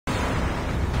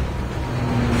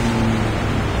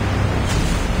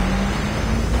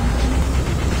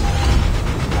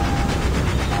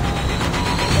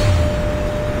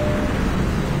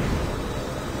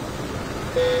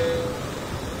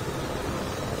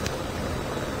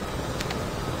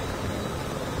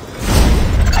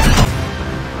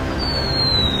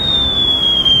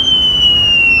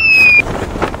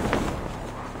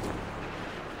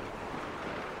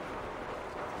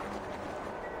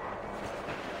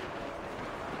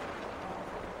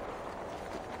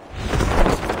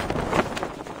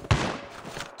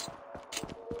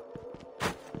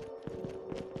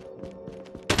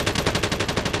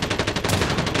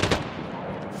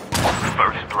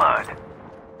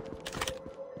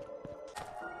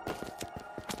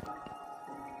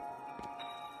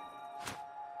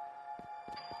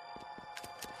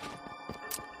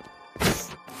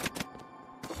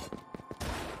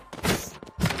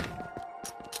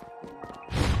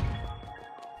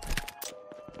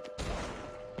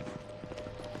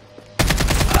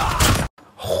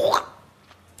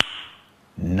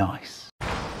nice.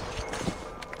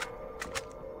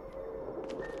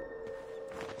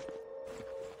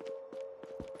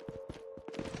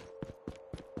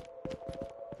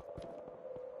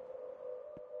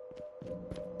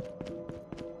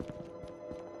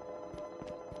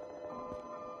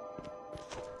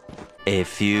 A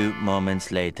few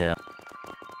moments later.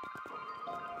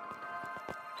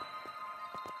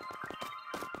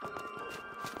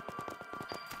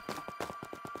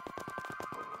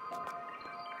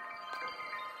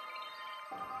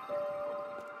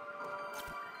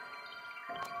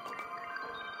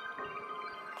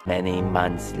 Many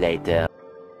months later.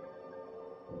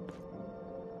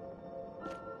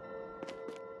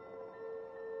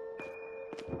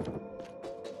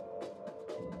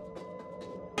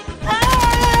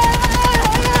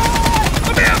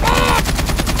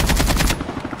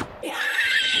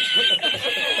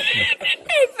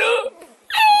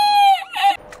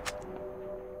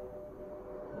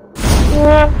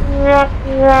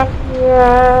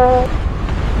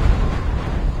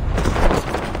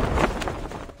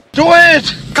 Do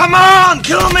it! Come on!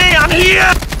 Kill me! I'm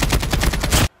here!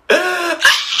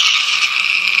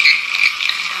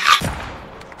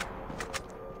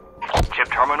 Chip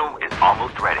terminal is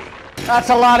almost ready. That's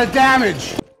a lot of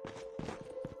damage!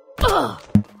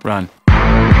 Run.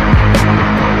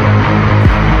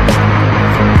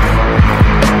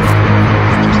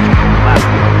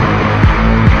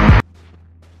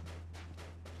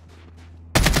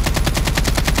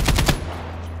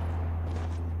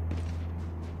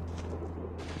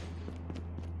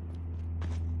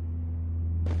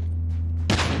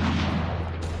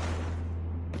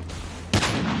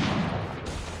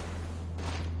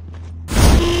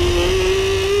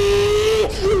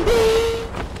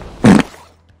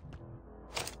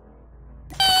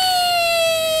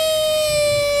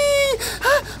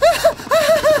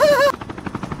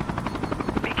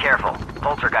 Careful,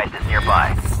 poltergeist is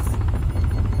nearby.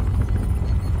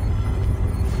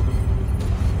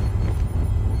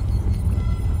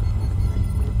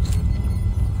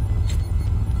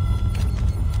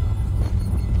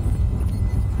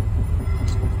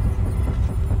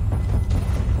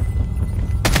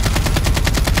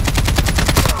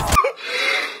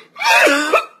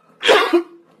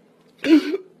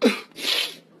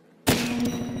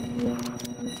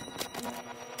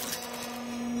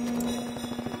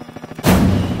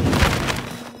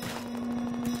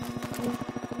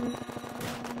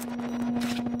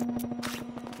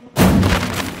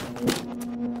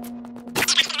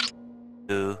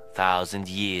 Thousand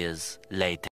years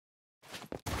later.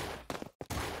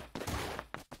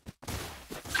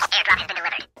 Airdrop has been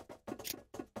delivered.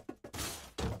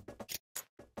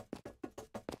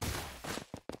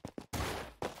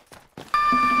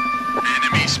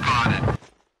 Enemy spotted.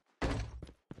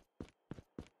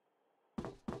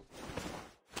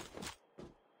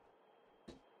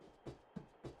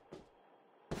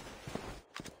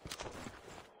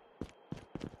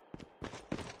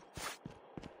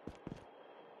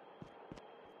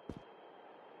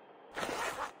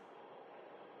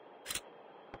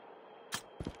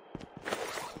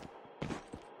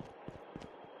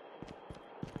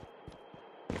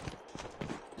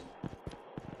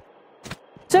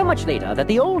 So much later that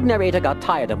the old narrator got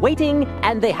tired of waiting,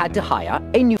 and they had to hire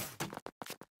a new...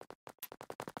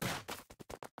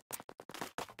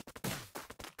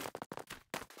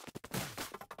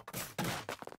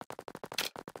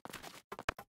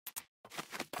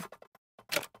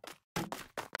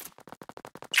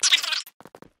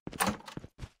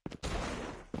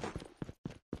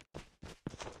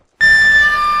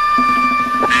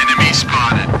 Enemy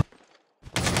spotted.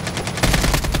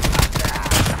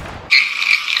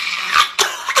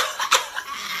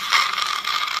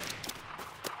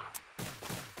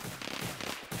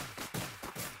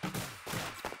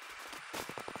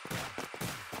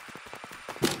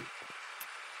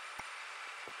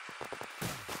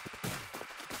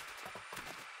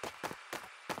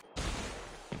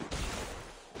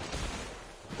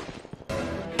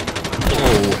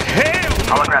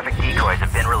 Holographic decoys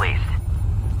have been released.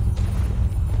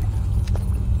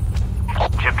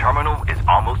 Chip terminal is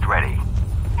almost ready.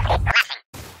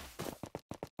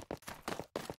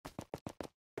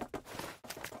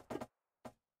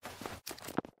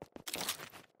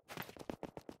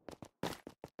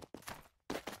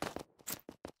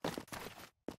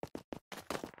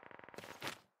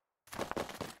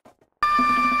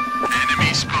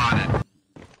 Enemy spotted.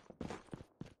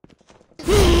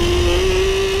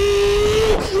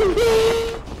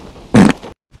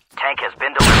 Tank has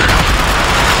been delivered.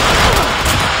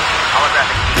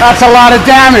 Holographic That's a lot of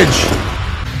damage!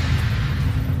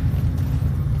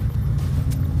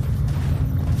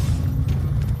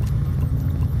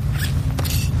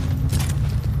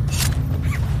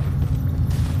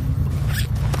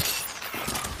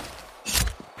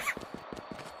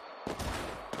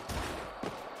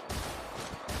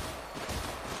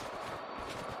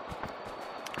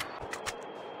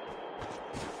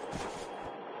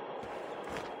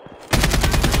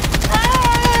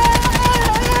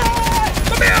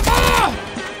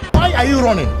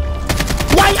 running?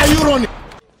 Why are you running?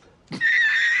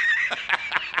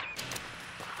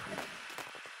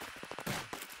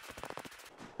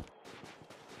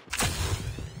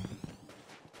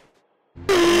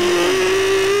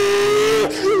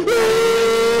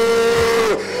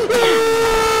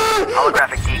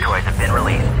 Holographic decoys have been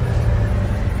released.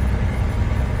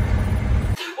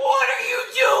 What are you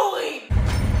doing?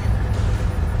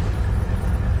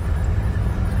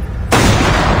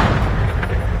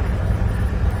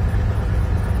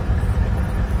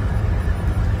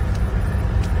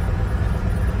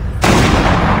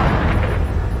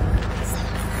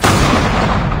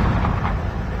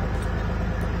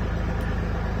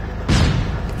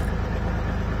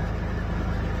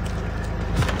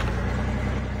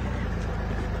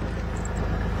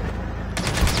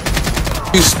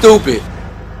 You stupid.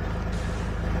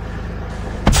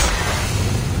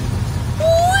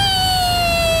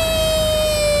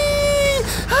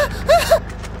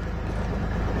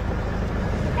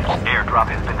 Airdrop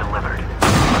has been delivered.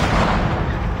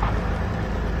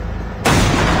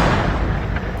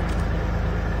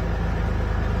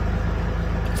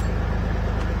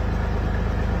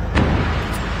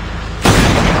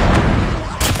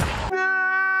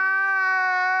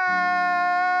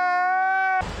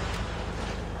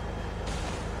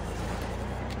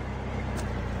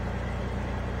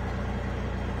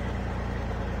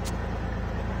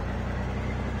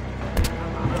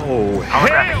 Oh,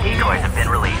 Holographic decoys have been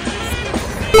released.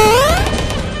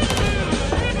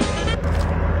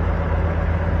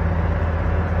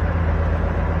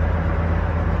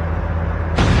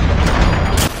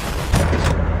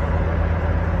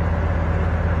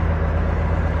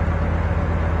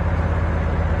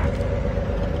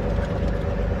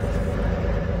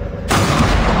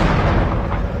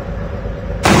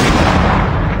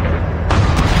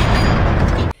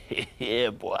 Yeah,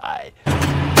 boy.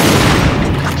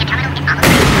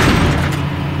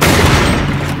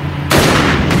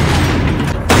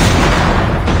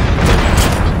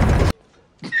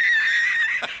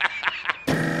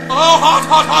 Oh, hot,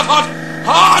 hot, hot, hot!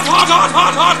 Hot, hot, hot,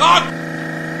 hot, hot, hot!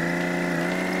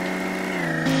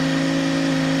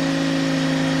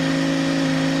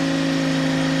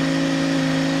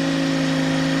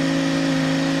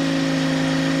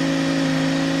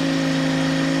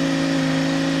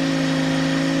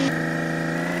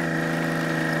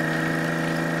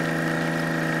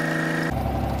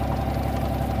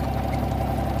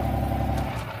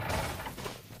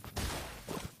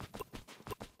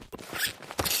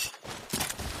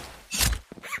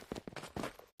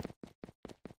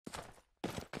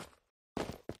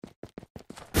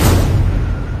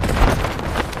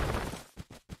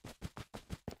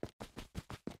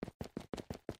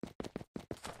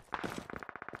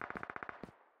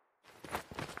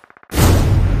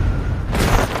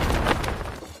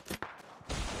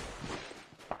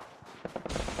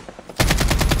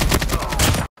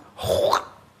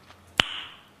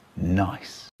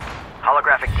 Nice.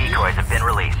 Holographic decoys have been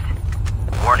released.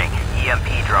 Warning,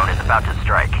 EMP drone is about to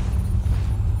strike.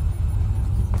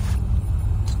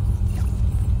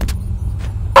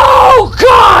 Oh,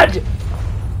 God!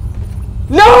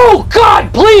 No!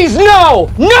 God, please, no!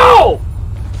 No!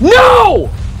 No!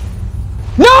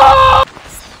 No!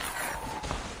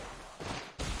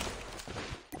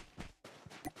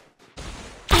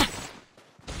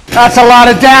 That's a lot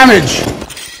of damage!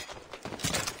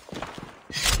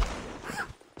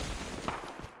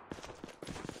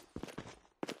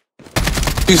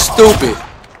 You stupid.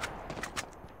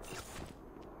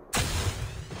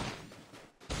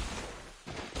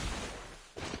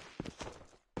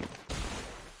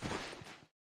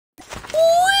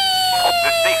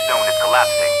 The safe zone is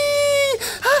collapsing.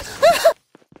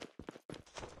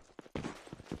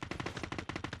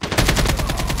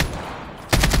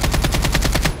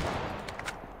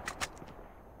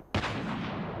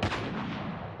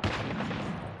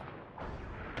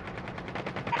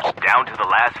 Down to the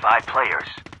last 5 players.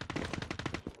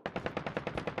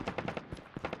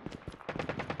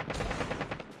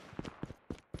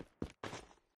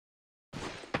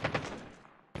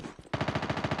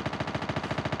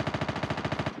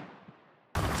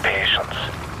 Patience.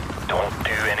 Don't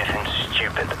do anything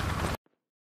stupid.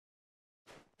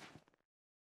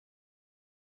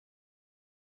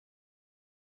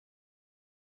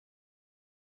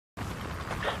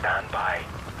 Stand by.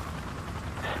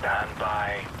 Stand by.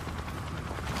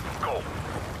 Go.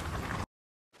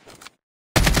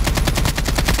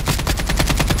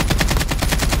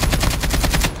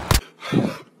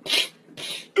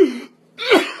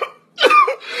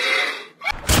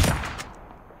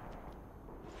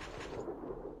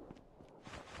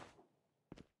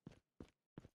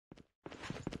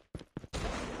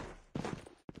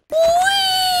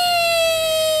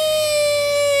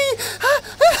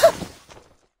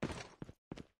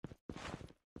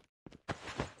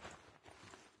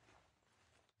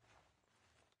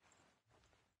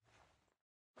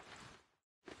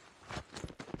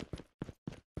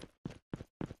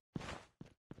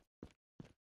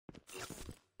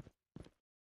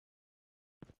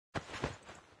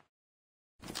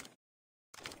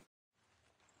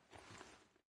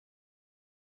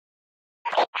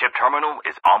 terminal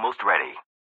is almost ready.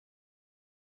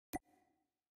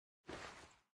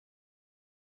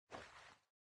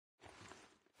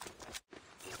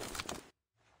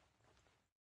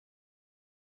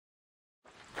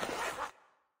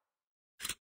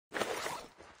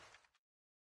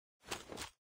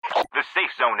 The safe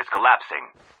zone is collapsing.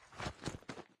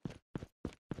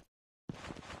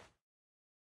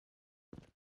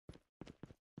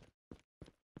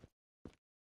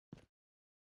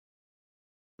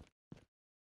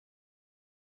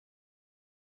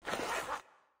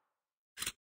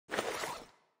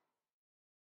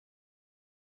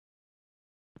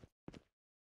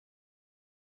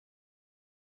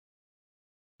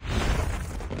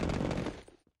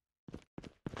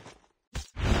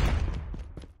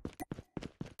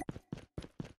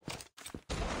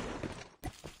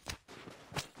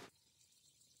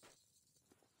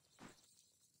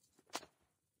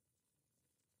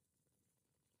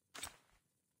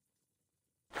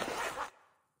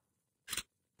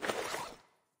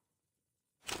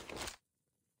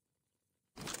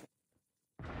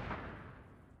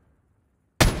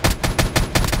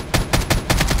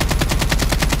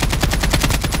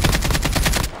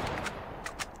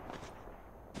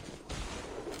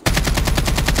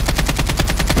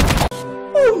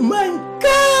 Oh my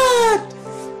god!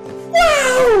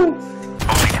 Wow!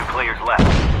 Only 2 players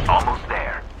left. Almost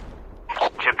there.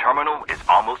 Chip terminal is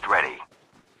almost ready.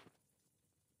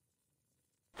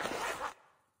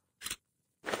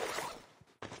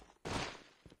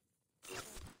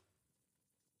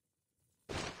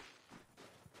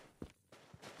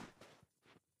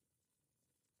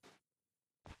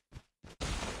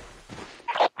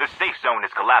 The safe zone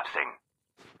is collapsing.